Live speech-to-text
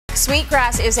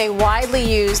Sweetgrass is a widely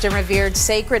used and revered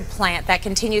sacred plant that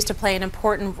continues to play an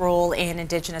important role in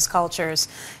Indigenous cultures.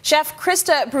 Chef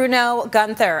Christa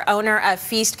Bruneau-Guenther, owner of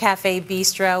Feast Cafe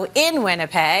Bistro in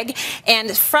Winnipeg,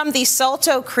 and from the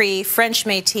Salto Cree French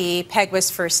Métis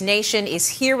Peguis First Nation, is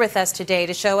here with us today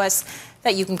to show us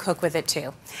that you can cook with it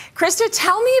too. Christa,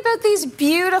 tell me about these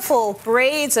beautiful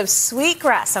braids of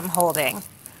sweetgrass I'm holding.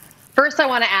 First, I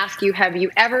want to ask you, have you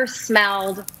ever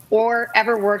smelled or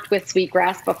ever worked with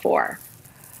sweetgrass before?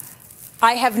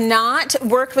 I have not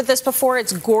worked with this before.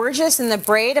 It's gorgeous in the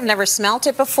braid. I've never smelt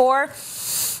it before.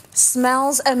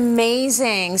 Smells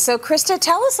amazing. So, Christa,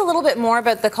 tell us a little bit more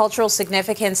about the cultural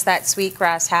significance that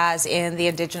sweetgrass has in the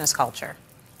Indigenous culture.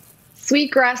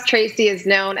 Sweetgrass, Tracy, is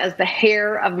known as the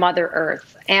hair of Mother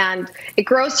Earth, and it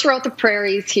grows throughout the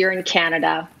prairies here in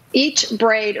Canada. Each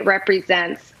braid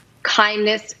represents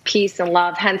kindness, peace, and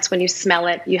love. Hence, when you smell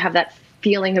it, you have that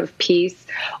feeling of peace.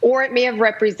 Or it may have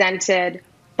represented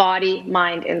body,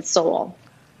 mind, and soul.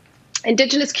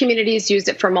 Indigenous communities use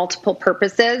it for multiple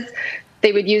purposes.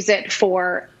 They would use it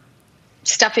for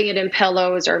stuffing it in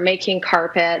pillows or making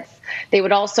carpets. They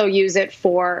would also use it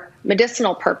for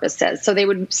medicinal purposes. So they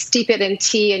would steep it in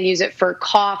tea and use it for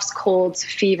coughs, colds,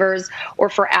 fevers, or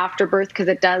for afterbirth because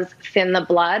it does thin the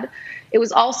blood. It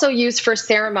was also used for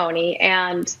ceremony,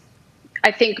 and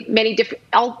I think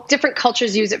all different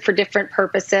cultures use it for different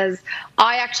purposes.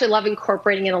 I actually love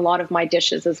incorporating in a lot of my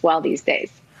dishes as well these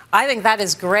days. I think that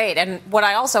is great. And what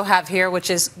I also have here, which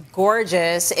is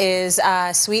gorgeous, is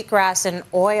sweetgrass and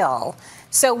oil.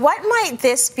 So what might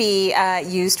this be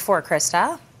used for,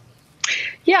 Christa?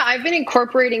 Yeah, I've been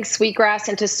incorporating sweetgrass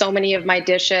into so many of my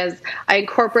dishes. I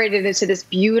incorporated it into this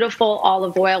beautiful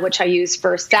olive oil, which I use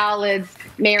for salads,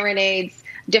 marinades,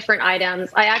 different items.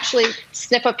 I actually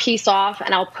snip a piece off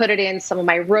and I'll put it in some of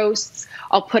my roasts.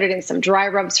 I'll put it in some dry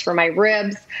rubs for my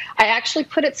ribs. I actually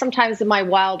put it sometimes in my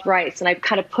wild rice, and I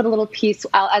kind of put a little piece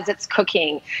as it's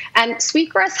cooking. And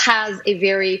sweetgrass has a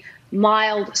very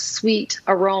mild, sweet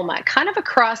aroma, kind of a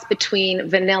cross between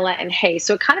vanilla and hay.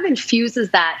 So it kind of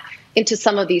infuses that into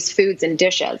some of these foods and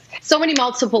dishes. So many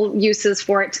multiple uses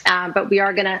for it, but we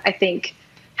are going to, I think,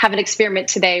 have an experiment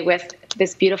today with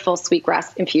this beautiful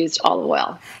sweetgrass infused olive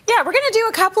oil. Yeah, we're going to do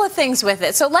a couple of things with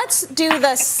it. So let's do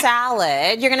the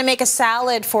salad. You're going to make a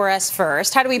salad for us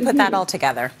first. How do we put that all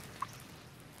together?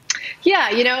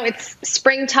 Yeah, you know, it's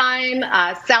springtime.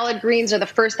 Salad greens are the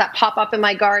first that pop up in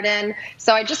my garden.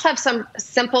 So I just have some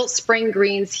simple spring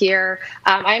greens here.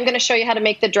 I am going to show you how to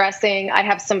make the dressing. I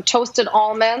have some toasted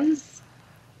almonds,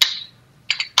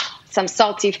 some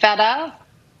salty feta,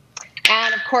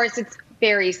 and of course it's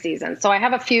berry season. So I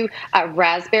have a few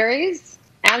raspberries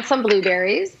and some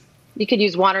blueberries. You could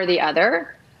use one or the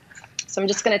other. So I'm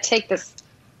just going to take this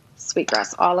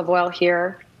sweetgrass olive oil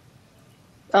here.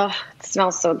 Oh, it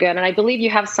smells so good. And I believe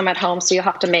you have some at home, so you'll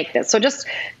have to make this. So just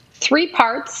 3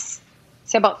 parts,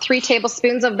 so about 3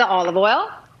 tablespoons of the olive oil.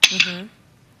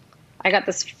 I got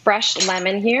this fresh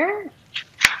lemon here.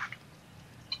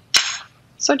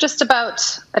 So just about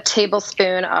a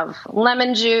tablespoon of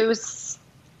lemon juice.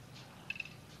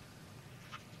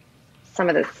 Some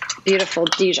of this beautiful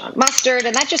Dijon mustard,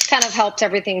 and that just kind of helped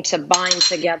everything to bind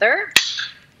together.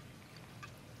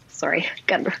 Sorry,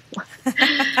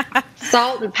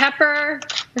 salt and pepper.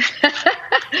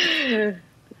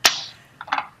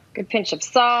 Good pinch of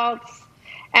salt.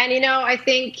 And, you know, I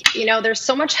think, you know, there's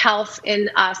so much health in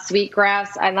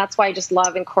sweetgrass, and that's why I just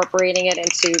love incorporating it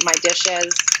into my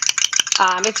dishes.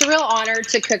 It's a real honor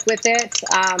to cook with it.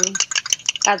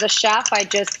 As a chef, I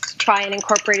just try and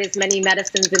incorporate as many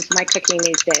medicines into my cooking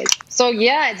these days. So,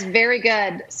 yeah, it's very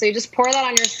good. So you just pour that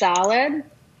on your salad.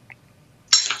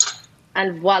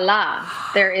 And voila,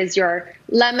 there is your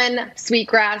lemon,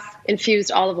 sweetgrass,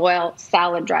 infused olive oil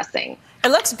salad dressing. It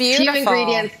looks beautiful. Few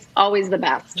ingredients, always the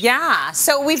best. Yeah,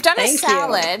 so we've done a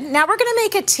salad. Now we're going to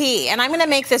make a tea, and I'm going to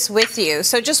make this with you.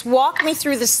 So just walk me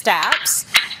through the steps,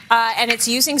 and it's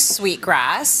using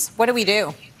sweetgrass. What do we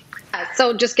do?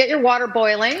 So just get your water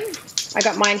boiling. I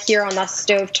got mine here on the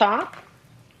stove top.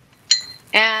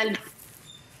 And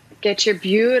get your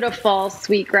beautiful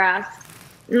sweetgrass.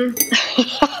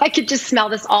 I could just smell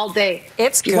this all day.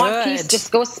 It's good. If you want peace,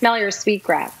 just go smell your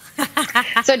sweetgrass.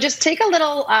 So just take a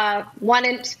little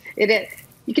 1-inch.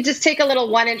 You could just take a little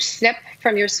 1-inch snip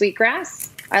from your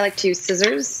sweetgrass. I like to use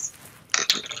scissors.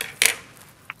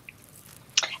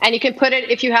 And you can put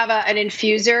it, if you have an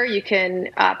infuser, you can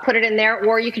put it in there,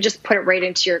 or you can just put it right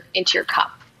into your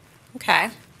cup. Okay.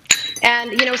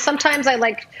 And, you know, sometimes I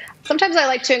like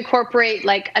to incorporate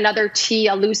like another tea,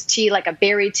 a loose tea, like a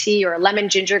berry tea or a lemon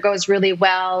ginger goes really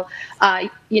well,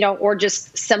 you know, or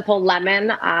just simple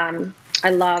lemon. I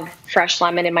love fresh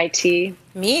lemon in my tea.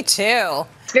 Me too.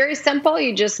 It's very simple.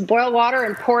 You just boil water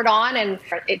and pour it on, and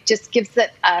it just gives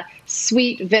it a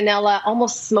sweet vanilla,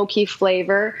 almost smoky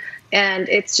flavor. And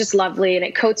it's just lovely, and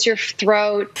it coats your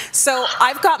throat. So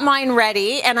I've got mine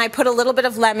ready, and I put a little bit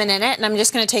of lemon in it, and I'm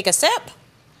just going to take a sip.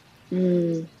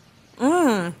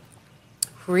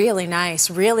 Really nice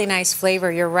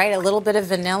flavor. You're right, a little bit of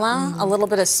vanilla, a little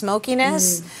bit of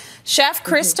smokiness. Chef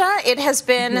Christa, it has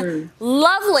been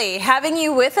lovely having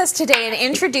you with us today and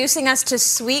introducing us to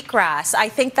sweetgrass. I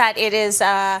think that it is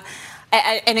an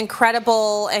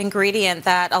incredible ingredient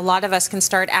that a lot of us can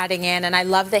start adding in, and I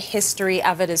love the history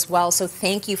of it as well. So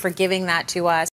thank you for giving that to us.